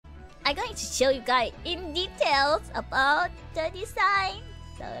I'm going to show you guys in details about the design.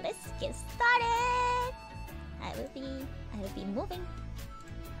 So let's get started. I will be moving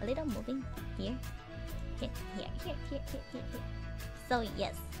a little, moving here. Okay, here. So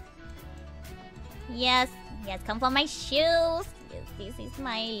yes, come for my shoes. Yes, this is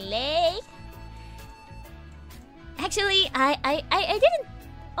my leg. Actually, I didn't.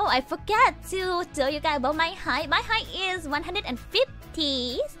 Oh, I forgot to tell you guys about my height. My height is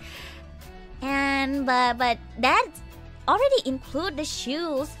 150, and but that already include the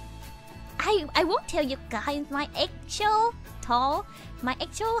shoes. I won't tell you guys my actual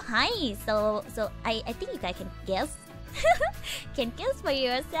height. So I think you guys can guess. Can guess for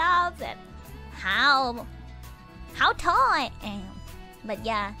yourselves that how tall I am. But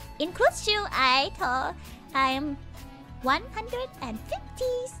yeah, include shoe, I am 150.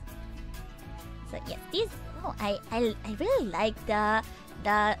 So yes, this. Oh, I really like the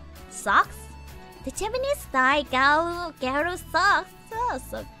socks. The Japanese style garu socks.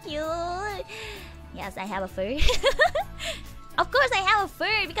 So cute. Yes, I have a fur. Of course, I have a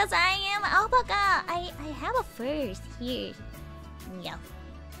fur because I am alpaca. I have a fur here. Yeah.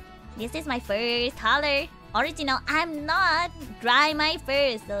 This is my fur color. Original. I'm not dry my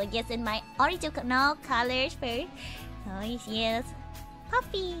fur. So yes, in my original color fur. Oh yes.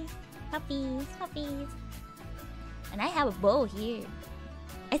 Puppies. And I have a bow here.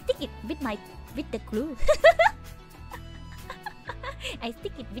 I stick it with the glue. I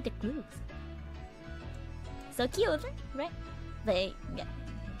stick it with the glue. So cute, right? But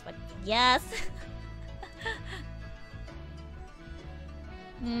yes.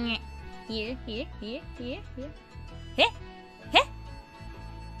 Here. Hey.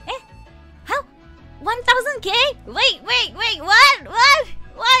 How? 1000K? Wait. What?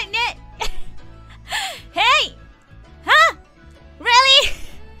 Hey! Huh? Really?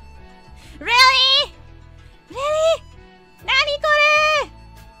 Nani kore?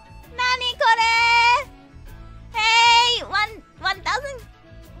 Hey! 1000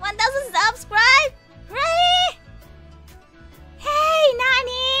 subscribe? Really? Hey,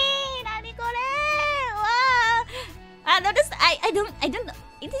 Nani kore? Wow. Notice I don't know.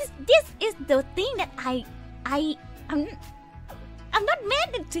 This is the thing that I'm not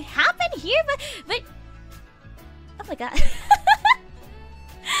meant to happen here, but oh my god.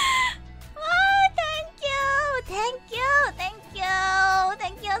 Oh,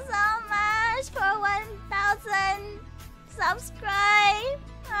 thank you so much for 1000 subscribe.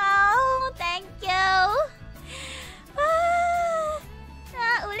 Oh, thank you.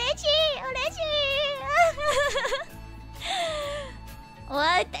 Ureshi.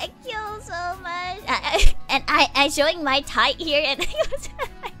 Well, thank you so much. I showing my tie here, and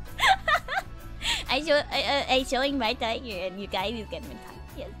I showing my tie here, and you guys will get my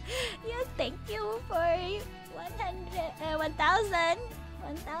tie. Yes. Thank you for 1000.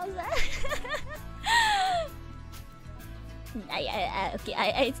 Okay.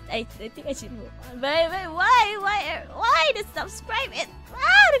 I think I should move on. But why the subscribe it?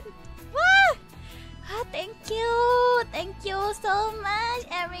 What? Oh, thank you so much,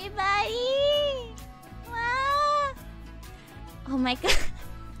 everybody. Wow. Oh my god.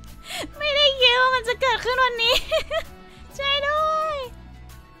 ไม่ได้คิดว่ามันจะเกิดขึ้นวันนี้ ช่วยด้วย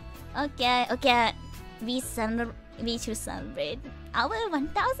Okay. We should celebrate our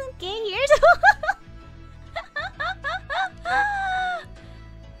 1000K here too.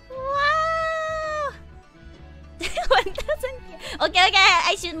 Wow. 1000K. Okay.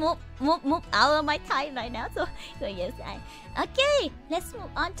 I should move out of my time right now. So yes, okay. Let's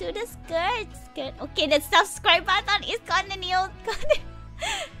move on to the skirt. Okay, the subscribe button is continued.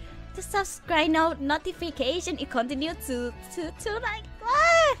 The subscribe notification it continued to like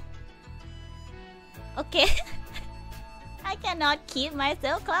what? Okay. I cannot keep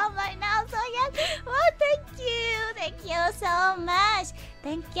myself calm right now. So yes. Oh, thank you so much.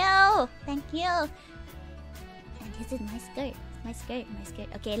 Thank you. And this is my skirt.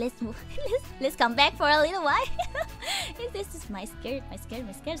 Okay, let's move. let's come back for a little while. This is my skirt.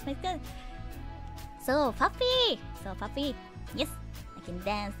 So puppy. Yes, I can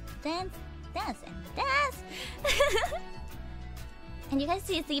dance. And you guys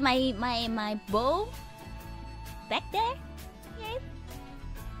see my bow back there. Yes.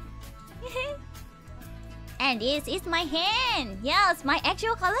 And this is my hand. Yes, my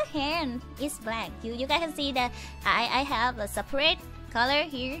actual color hand is black. You guys can see that I have a separate color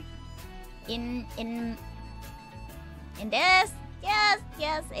here in this. Yes.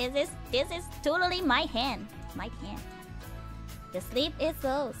 This is totally my hand. The sleeve is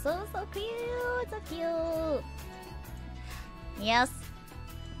so cute, Yes.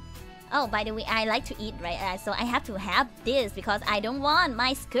 Oh, by the way, I like to eat, right? So I have to have this because I don't want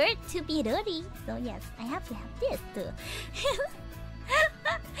my skirt to be dirty. So yes, I have to have this too.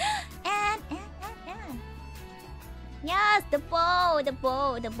 and yes, the bow.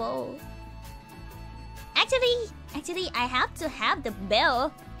 Actually, I have to have the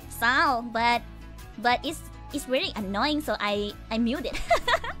bell sound, but it's really annoying, so I mute it.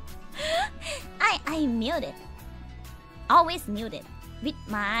 I mute it. Always mute it with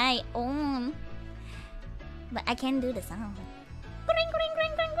my own. But I can do the sound.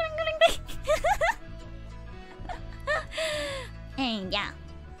 And yeah.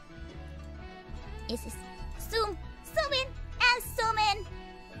 It's zoom in and zoom in.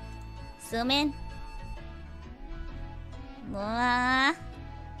 Zoom in.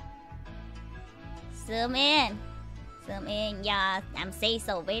 Zoom in. Zoom in. Yeah, I'm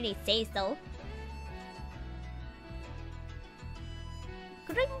Seiso, very Seiso.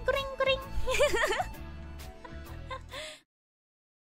 Gring, gring.